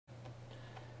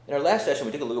In our last session,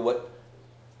 we took a look at what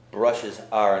brushes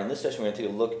are. In this session, we're going to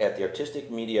take a look at the Artistic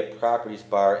Media Properties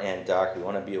bar and dock. We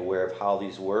want to be aware of how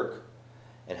these work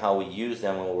and how we use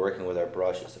them when we're working with our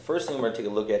brushes. The first thing we're going to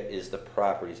take a look at is the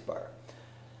Properties bar.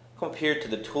 Come up here to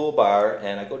the toolbar,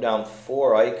 and I go down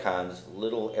 4 icons,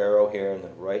 little arrow here in the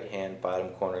right-hand bottom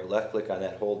corner. Left-click on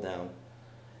that, hold down,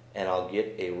 and I'll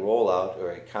get a rollout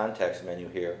or a context menu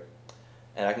here.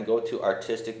 And I can go to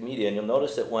Artistic Media, and you'll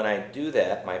notice that when I do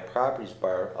that, my Properties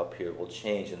bar up here will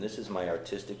change, and this is my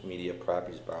Artistic Media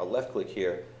Properties bar. I'll left-click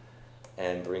here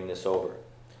and bring this over.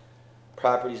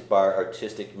 Properties bar,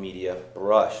 Artistic Media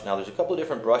Brush. Now there's a couple of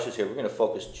different brushes here. We're going to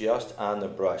focus just on the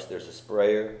brush. There's a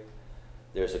sprayer,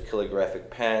 there's a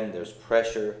calligraphic pen, there's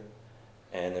pressure,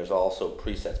 and there's also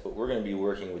presets. But we're going to be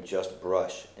working with just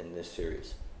brush in this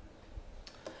series.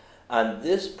 On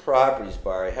this Properties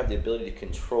bar, I have the ability to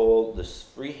control this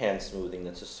freehand smoothing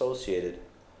that's associated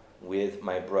with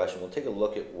my brush. And we'll take a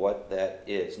look at what that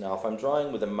is. Now, if I'm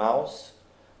drawing with a mouse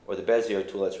or the Bezier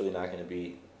tool, that's really not going to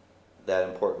be that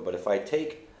important. But if I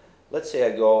take, let's say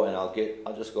I go and I'll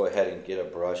just go ahead and get a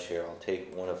brush here. I'll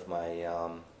take one of my,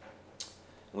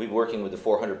 we've been working with the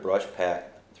 400 brush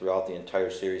pack throughout the entire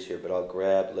series here, but I'll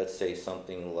grab, let's say,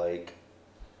 something like,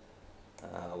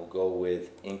 we'll go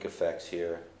with ink effects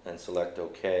here and select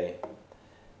OK,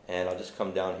 and I'll just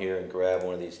come down here and grab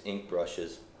one of these ink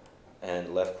brushes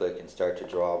and left click and start to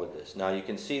draw with this. Now you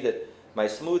can see that my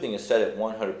smoothing is set at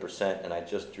 100%, and I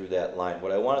just drew that line.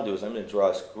 What I want to do is I'm going to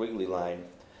draw a squiggly line,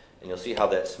 and you'll see how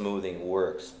that smoothing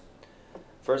works.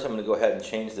 First I'm going to go ahead and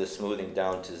change this smoothing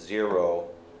down to 0,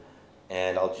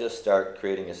 and I'll just start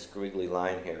creating a squiggly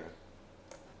line here,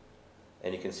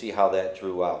 and you can see how that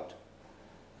drew out.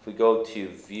 If we go to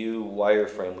View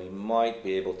Wireframe, we might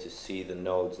be able to see the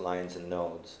nodes, lines and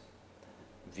nodes.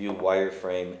 View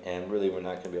Wireframe, and really we're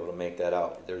not going to be able to make that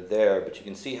out. They're there, but you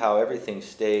can see how everything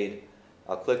stayed.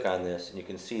 I'll click on this, and you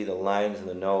can see the lines and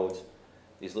the nodes.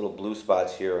 These little blue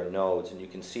spots here are nodes, and you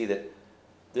can see that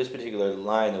this particular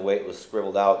line, the way it was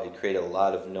scribbled out, it created a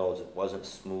lot of nodes. It wasn't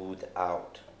smoothed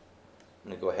out. I'm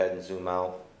going to go ahead and zoom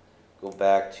out. Go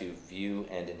back to View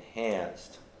and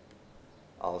Enhanced.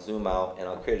 I'll zoom out and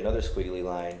I'll create another squiggly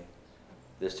line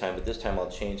this time, but this time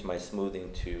I'll change my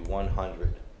smoothing to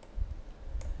 100.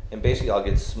 And basically I'll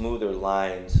get smoother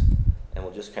lines, and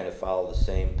we'll just kind of follow the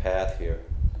same path here.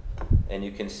 And you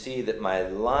can see that my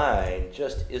line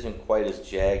just isn't quite as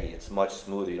jaggy. It's much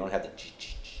smoother. You don't have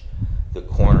the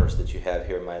corners that you have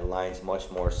here. My line's much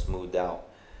more smoothed out.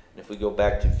 And if we go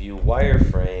back to View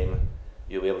Wireframe,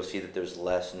 you'll be able to see that there's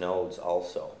less nodes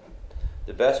also.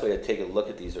 The best way to take a look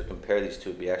at these or compare these two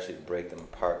would be actually to break them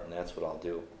apart, and that's what I'll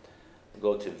do.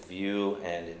 We'll go to View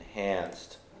and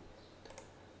Enhanced,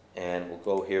 and we'll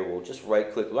go here, we'll just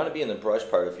right click. We want to be in the brush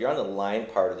part. If you're on the line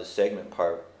part or the segment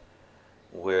part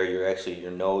where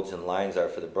your nodes and lines are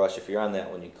for the brush, if you're on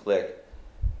that when you click,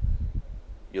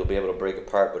 you'll be able to break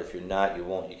apart, but if you're not, you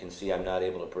won't. You can see I'm not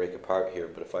able to break apart here,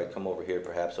 but if I come over here,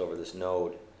 perhaps over this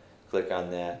node, click on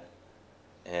that,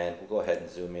 and we'll go ahead and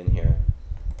zoom in here.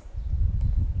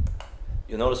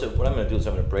 You'll notice that what I'm going to do is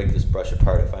I'm going to break this brush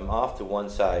apart. If I'm off to one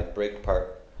side, break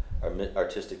apart our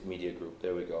Artistic Media group.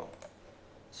 There we go.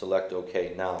 Select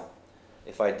OK. Now,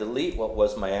 if I delete what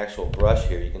was my actual brush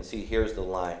here, you can see here's the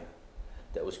line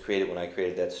that was created when I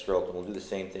created that stroke. And we'll do the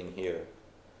same thing here.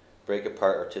 Break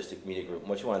apart Artistic Media group. And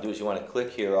what you want to do is you want to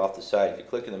click here off the side. If you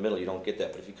click in the middle, you don't get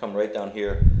that. But if you come right down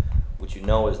here, which you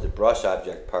know is the brush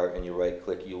object part, and you right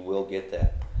click, you will get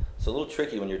that. It's a little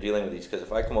tricky when you're dealing with these, because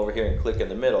if I come over here and click in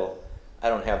the middle, I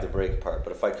don't have the break apart.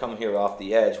 But if I come here off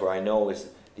the edge where I know is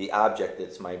the object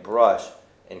that's my brush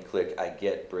and click, I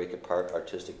get break apart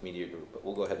Artistic Media group. But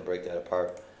we'll go ahead and break that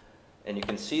apart. And you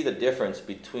can see the difference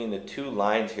between the two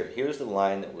lines here. Here's the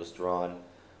line that was drawn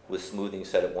with smoothing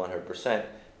set at 100%.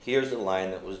 Here's the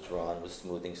line that was drawn with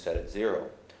smoothing set at 0.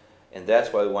 And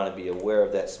that's why we want to be aware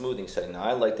of that smoothing setting. Now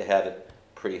I like to have it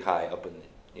pretty high, up in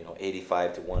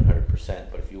 85 to 100%.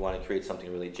 But if you want to create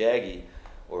something really jaggy,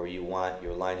 or you want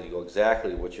your line to go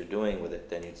exactly what you're doing with it,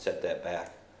 then you'd set that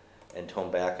back and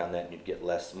tone back on that, and you'd get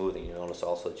less smoothing. You notice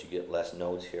also that you get less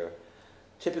nodes here.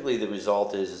 Typically the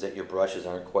result is that your brushes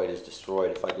aren't quite as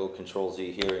destroyed. If I go Control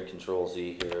Z here and Control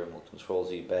Z here and we'll Control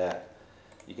Z back,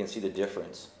 you can see the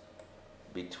difference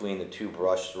between the two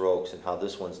brush strokes and how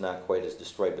this one's not quite as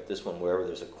destroyed, but this one, wherever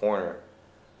there's a corner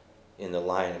in the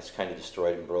line, it's kind of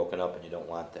destroyed and broken up, and you don't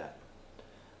want that.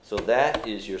 So that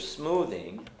is your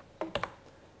smoothing.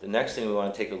 The next thing we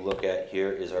want to take a look at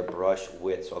here is our brush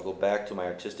width. So I'll go back to my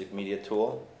Artistic Media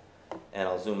tool, and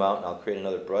I'll zoom out and I'll create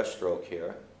another brush stroke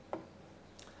here.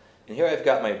 And here I've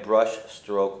got my brush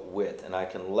stroke width, and I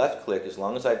can left click as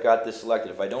long as I've got this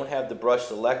selected. If I don't have the brush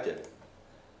selected,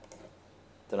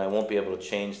 then I won't be able to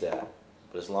change that.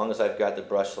 But as long as I've got the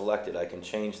brush selected, I can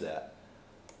change that.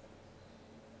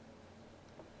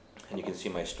 And you can see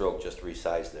my stroke just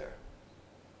resized there.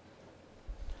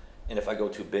 And if I go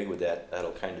too big with that,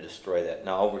 that'll kind of destroy that.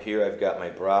 Now over here I've got my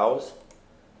browse,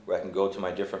 where I can go to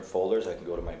my different folders. I can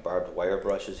go to my barbed wire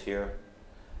brushes here,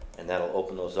 and that'll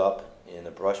open those up in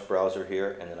the brush browser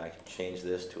here, and then I can change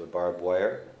this to a barbed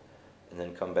wire, and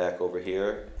then come back over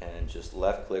here and just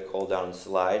left click, hold down and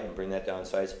slide and bring that down in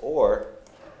size. Or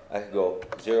I could go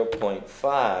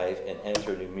 0.5 and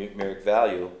enter a numeric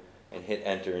value and hit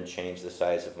enter and change the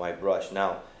size of my brush.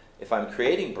 Now if I'm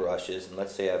creating brushes, and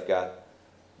let's say I've got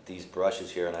these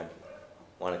brushes here and I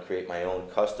want to create my own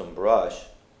custom brush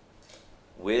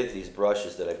with these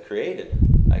brushes that I've created,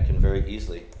 I can very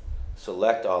easily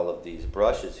select all of these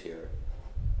brushes here,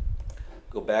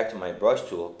 go back to my brush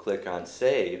tool, click on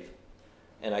save,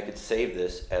 and I could save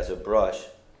this as a brush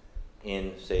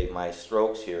in, say, my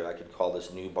strokes here. I could call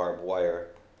this new barbed wire,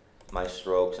 my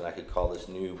strokes, and I could call this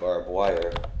new barbed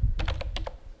wire.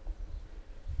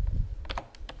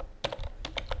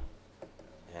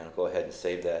 And I'll go ahead and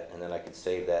save that, and then I could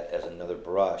save that as another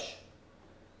brush,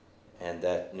 and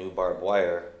that new barbed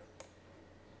wire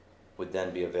would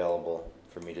then be available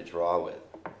for me to draw with.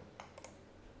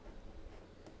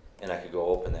 And I could go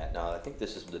open that. Now I think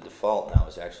this is the default now,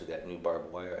 is actually that new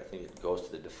barbed wire. I think it goes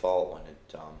to the default when it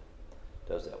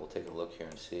does that. We'll take a look here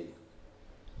and see.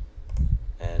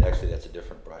 And actually that's a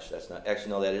different brush. That's not,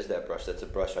 actually no, that is that brush. That's a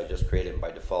brush I just created, and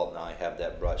by default now I have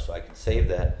that brush, so I can save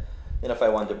that. And if I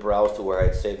wanted to browse to where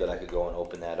I'd saved it, I could go and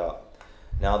open that up.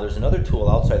 Now there's another tool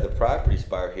outside the properties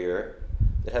bar here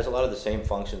that has a lot of the same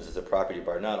functions as the property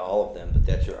bar, not all of them, but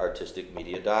that's your artistic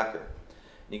media docker.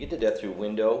 And you get to that through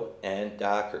window and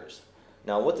dockers.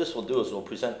 Now what this will do is it will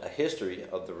present a history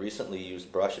of the recently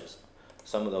used brushes.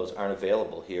 Some of those aren't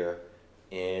available here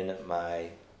in my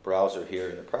browser here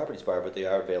in the properties bar, but they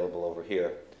are available over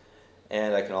here.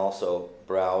 And I can also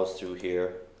browse through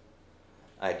here.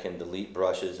 I can delete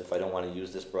brushes. If I don't want to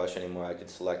use this brush anymore, I could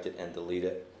select it and delete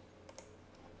it.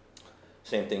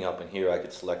 Same thing up in here, I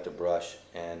could select a brush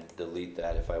and delete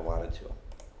that if I wanted to.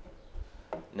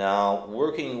 Now,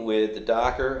 working with the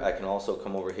Docker, I can also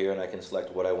come over here and I can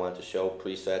select what I want to show,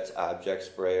 presets, object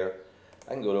sprayer.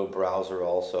 I can go to a browser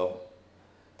also,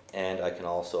 and I can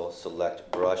also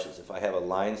select brushes. If I have a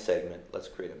line segment, let's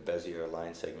create a Bezier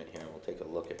line segment here, and we'll take a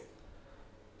look at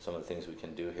some of the things we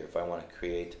can do here. If I want to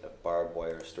create a barbed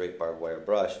wire, straight barbed wire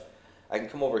brush, I can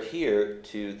come over here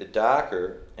to the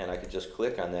Docker, and I can just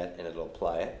click on that and it'll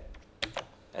apply it.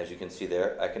 As you can see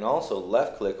there, I can also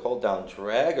left click, hold down,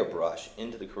 drag a brush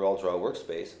into the CorelDRAW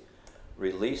workspace,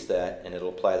 release that, and it'll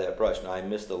apply that brush. Now I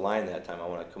missed the line that time. I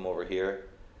want to come over here,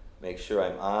 make sure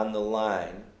I'm on the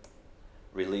line,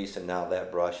 release, and now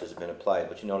that brush has been applied.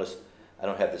 But you notice I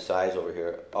don't have the size over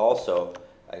here. Also,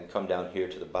 I can come down here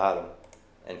to the bottom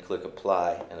and click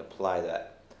apply and apply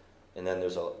that. And then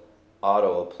there's a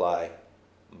auto apply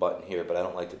button here, but I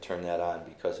don't like to turn that on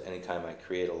because anytime I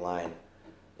create a line,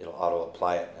 it'll auto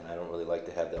apply it, and I don't really like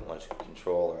to have that much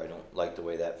control, or I don't like the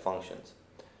way that functions.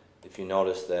 If you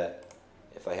notice that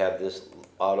if I have this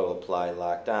auto apply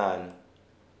locked on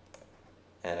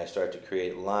and I start to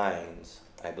create lines,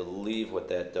 I believe what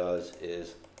that does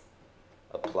is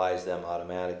applies them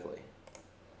automatically.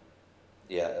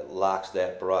 Yeah, it locks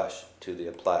that brush to the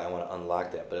apply. I want to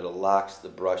unlock that, but it locks the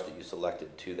brush that you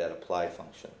selected to that apply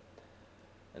function.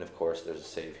 And of course there's a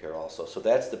save here also. So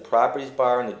that's the properties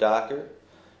bar in the Docker.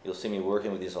 You'll see me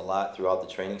working with these a lot throughout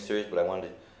the training series, but I wanted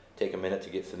to take a minute to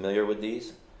get familiar with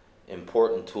these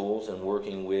important tools in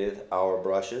working with our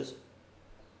brushes.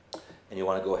 And you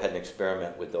want to go ahead and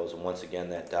experiment with those. And once again,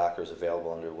 that Docker is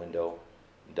available under Window,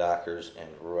 Dockers, and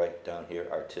right down here,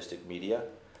 Artistic Media.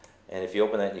 And if you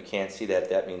open that and you can't see that,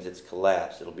 that means it's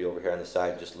collapsed. It'll be over here on the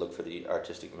side. Just look for the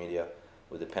Artistic Media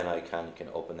with the pen icon. You can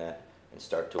open that and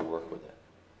start to work with it.